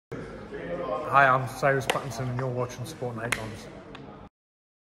Hi, I'm Cyrus Pattinson and you're watching Sport Night Guns.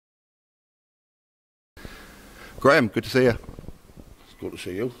 Graeme, good to see you. It's good to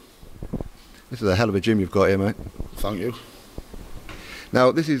see you. This is a hell of a gym you've got here, mate. Thank you.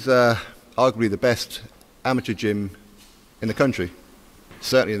 Now, this is arguably the best amateur gym in the country,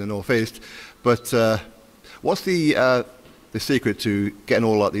 certainly in the northeast. But what's the secret to getting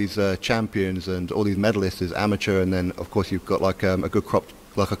all like these champions and all these medalists as amateur, and then of course you've got like a good crop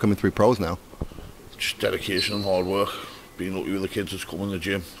like coming through pros now? Just dedication and hard work. Being lucky with the kids that's come in the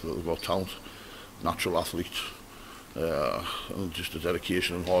gym, that they've got talent, natural athletes. And just the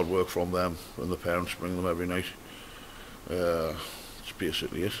dedication and hard work from them, and the parents bring them every night. It's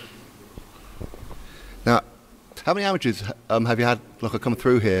basically it. Now, how many amateurs have you had like come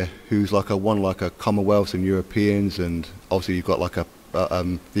through here who's like won like a Commonwealths and Europeans, and obviously you've got like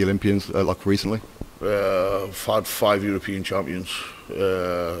the Olympians like recently? I've had 5 European champions,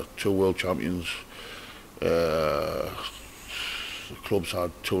 2 world champions. The club's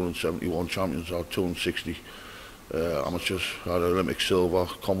had 271 champions, had 260 amateurs. Had Olympic silver,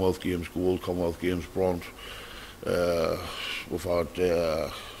 Commonwealth Games gold, Commonwealth Games bronze. We've had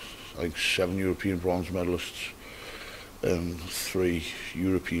I think 7 European bronze medalists and 3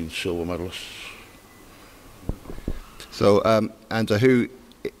 European silver medalists. So, and who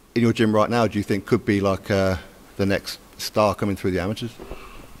in your gym right now do you think could be like the next star coming through the amateurs?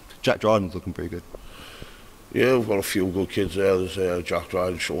 Jack Dryden's looking pretty good. Yeah, we've got a few good kids there. There's Jack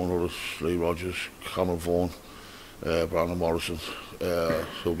Dryden, Sean Rutherford, Lee Rogers, Cameron Vaughan, Brandon Morrison.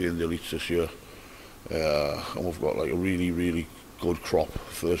 He'll be in the elites this year. And we've got like a really good crop,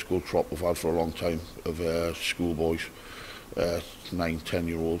 first good crop we've had for a long time of schoolboys,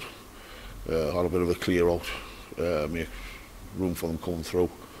 9-10-year-old. Had a bit of a clear out, make room for them coming through.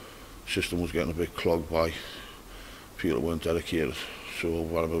 System was getting a bit clogged by people that weren't dedicated, so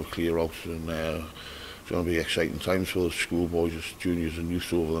we've had a bit of a clear out, and it's going to be exciting times for the schoolboys, juniors and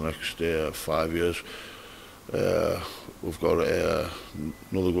youth over the next 5 years. We've got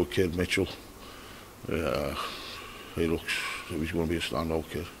another good kid, Mitchell. He's going to be a standout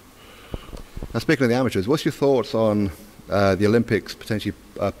kid. Now, speaking of the amateurs, what's your thoughts on the Olympics potentially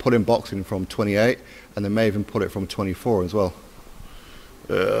putting boxing from 28 and then may even put it from 24 as well?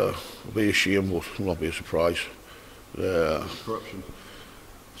 It'll be a shame, but it'll not be a surprise. Corruption.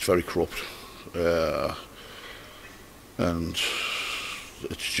 It's very corrupt, and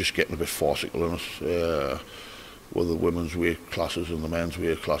it's just getting a bit farcical in it, with the women's weight classes and the men's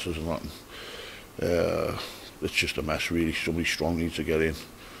weight classes and that. It's just a mess really. Somebody strong needs to get in,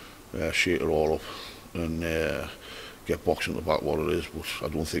 shake it all up, and get boxing to back what it is, but I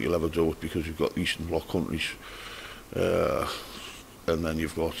don't think you'll ever do it because you've got Eastern Bloc countries, and then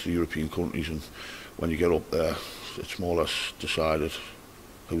you've got the European countries, and when you get up there, it's more or less decided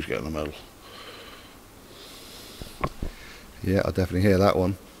who's getting a medal. Yeah, I definitely hear that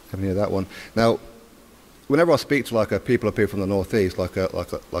one. Now, whenever I speak to like people up here from the northeast, like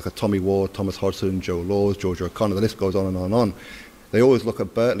a Tommy Ward, Thomas Hodgson, Joe Laws, George O'Connor, the list goes on and on and on. They always look at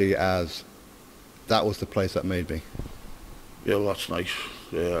Birtley as that was the place that made me. Yeah, well, that's nice.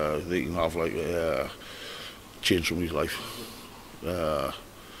 They can have like change somebody's life.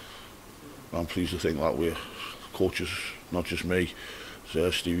 I'm pleased to think that way. Coaches, not just me,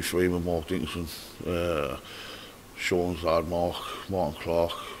 Stevie Freeman, Mark Dickinson, Sean's dad, Martin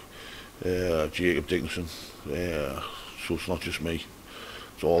Clark, Jacob Dickinson. So it's not just me.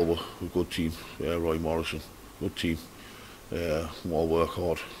 It's all of a good team. Roy Morrison, good team. We all work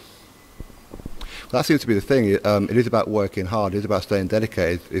hard. That seems to be the thing. It is about working hard. It is about staying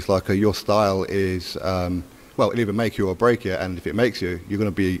dedicated. It's like your style is, well, it'll either make you or break you, and if it makes you, you're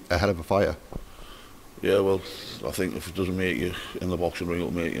going to be a hell of a fighter. Yeah, well, I think if it doesn't make you in the boxing ring,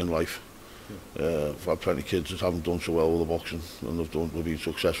 it'll make you in life. I've had plenty of kids that haven't done so well with the boxing, and they've been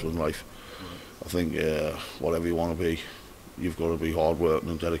successful in life. I think whatever you want to be, you've got to be hard working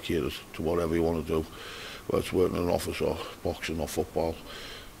and dedicated to whatever you want to do, whether it's working in an office or boxing or football,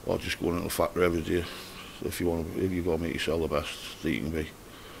 or just going into a factory every day. If you've got to make yourself the best that you can be.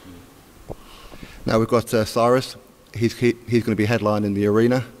 Now we've got Cyrus. He's going to be headlining the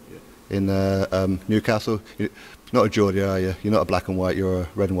arena in Newcastle. You're not a Geordie, are you? You're not a black and white. You're a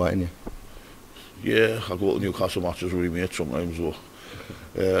red and white, aren't you? Yeah, I go to Newcastle matches with my mates sometimes, though.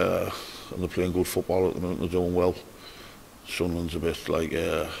 And they're playing good football at the minute. They're doing well. Sunderland's a bit like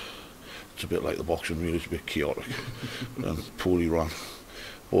it's a bit like the boxing, really. It's a bit chaotic and poorly run.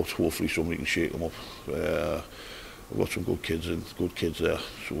 But hopefully somebody can shake them up. We've got some good kids there.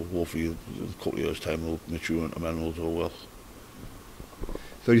 So hopefully in a couple of years' time they'll mature into men and they'll do well.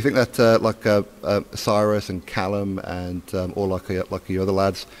 So do you think that like Cyrus and Calum and all like the other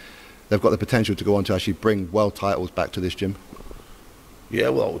lads, they've got the potential to go on to actually bring world titles back to this gym? Yeah,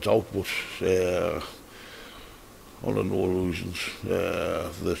 without a doubt, but under no illusions,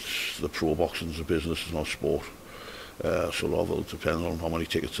 that the pro boxing's a business, it's not sport. So a lot of it will depend on how many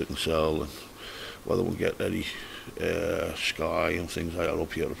tickets they can sell and whether we'll get any Sky and things like that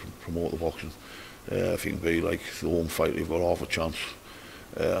up here to promote the boxing. If it can be like the home fight, they've got half a chance.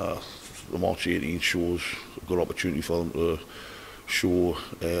 The March 18 shows a good opportunity for them to show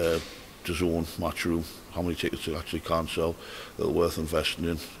DAZN, Matchroom, how many tickets they actually can sell that are worth investing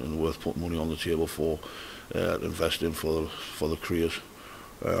in and worth putting money on the table for, investing for the careers.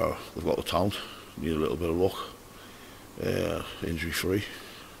 They've got the talent, need a little bit of luck, injury free.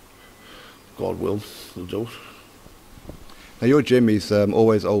 God willing, they'll do it. Now your gym is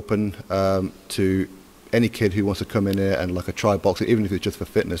always open to any kid who wants to come in here and like a try boxing, even if it's just for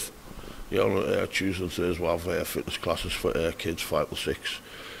fitness. Yeah, on Tuesday and Thursday we'll have fitness classes for kids 5 to 6.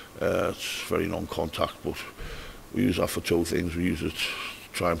 It's very non-contact, but we use that for two things. We use it to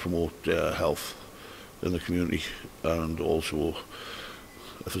try and promote health in the community, and also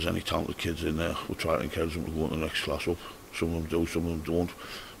if there's any talented kids in there, we'll try to encourage them to go in the next class up. Some of them do, some of them don't.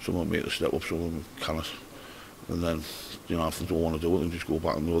 Some of them make the step up, some of them cannot. And then, you know, if they don't want to do it, then just go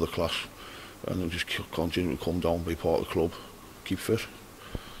back in the other class and they'll just continue to come down, be part of the club, keep fit.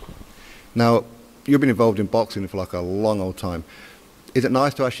 Now, you've been involved in boxing for like a long old time. Is it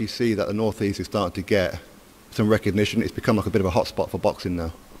nice to actually see that the North East is starting to get some recognition? It's become like a bit of a hotspot for boxing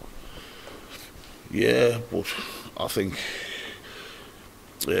now. Yeah, but I think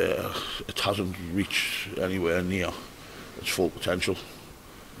it hasn't reached anywhere near its full potential.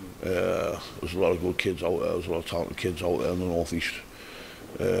 There's a lot of good kids out there, there's a lot of talented kids out there in the North East.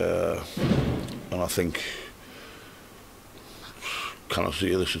 And I think, can I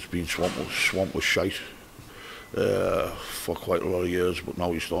say this, it's been swamped with shite for quite a lot of years, but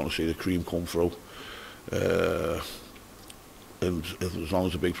now you're starting to see the cream come through. And as long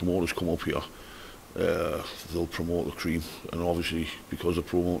as the big promoters come up here, they'll promote the cream, and obviously because they're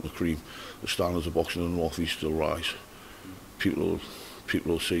promoting the cream, the standards of boxing in the North East will rise. People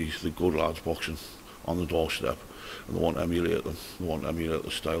will see the good lads boxing on the doorstep, and they want to emulate them, they want to emulate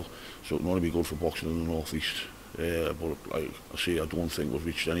the style, so it can only be good for boxing in the North East. But like I say, I don't think we've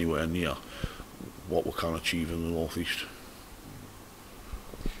reached anywhere near what we can achieve in the North East.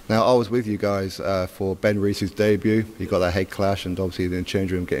 Now, I was with you guys for Ben Reese's debut. He got that head clash and obviously in the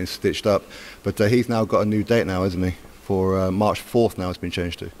change room getting stitched up. But he's now got a new date now, hasn't he? For March 4th now it's been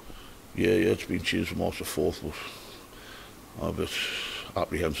changed to. Yeah, it's been changed for March the 4th, but I'm a bit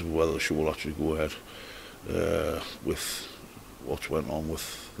apprehensive of whether the show will actually go ahead with what's went on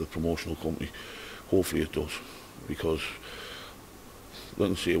with the promotional company. Hopefully it does, because they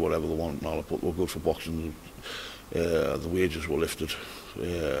can say whatever they want now, but we're good for boxing. The wages were lifted.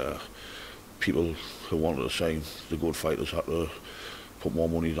 People who wanted to sign the good fighters had to put more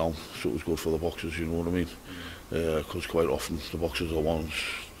money down, so it was good for the boxers, you know what I mean? Because quite often the boxers are the ones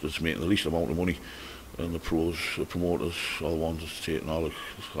that's making the least amount of money, and the pros, the promoters, are the ones that's taking all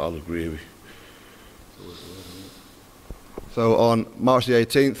the gravy. So on March the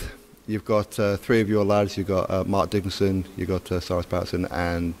 18th, you've got 3 of your lads. You've got Mark Dickinson, you've got Cyrus Pattinson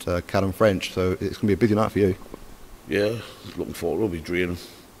and Calum French, so it's going to be a busy night for you. Yeah, looking forward. It'll be draining,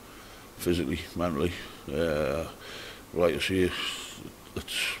 physically, mentally. Like I say,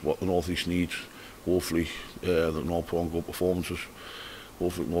 it's what the North East needs. Hopefully, they can all put on good performances.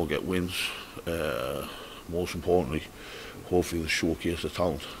 Hopefully, they can all get wins. Most importantly, hopefully, they showcase the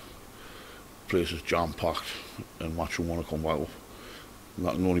talent. Place is jam-packed, and Matchroom want to come back up. And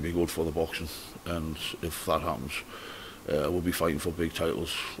that can only be good for the boxing. And if that happens, we'll be fighting for big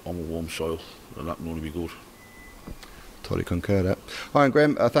titles on the warm soil, and that can only be good. Totally concur that. All right,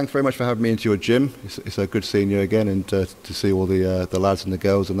 Graeme, thanks very much for having me into your gym. It's good seeing you again, and to see all the lads and the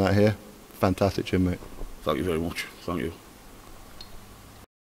girls and that here. Fantastic gym, mate. Thank you very much. Thank you.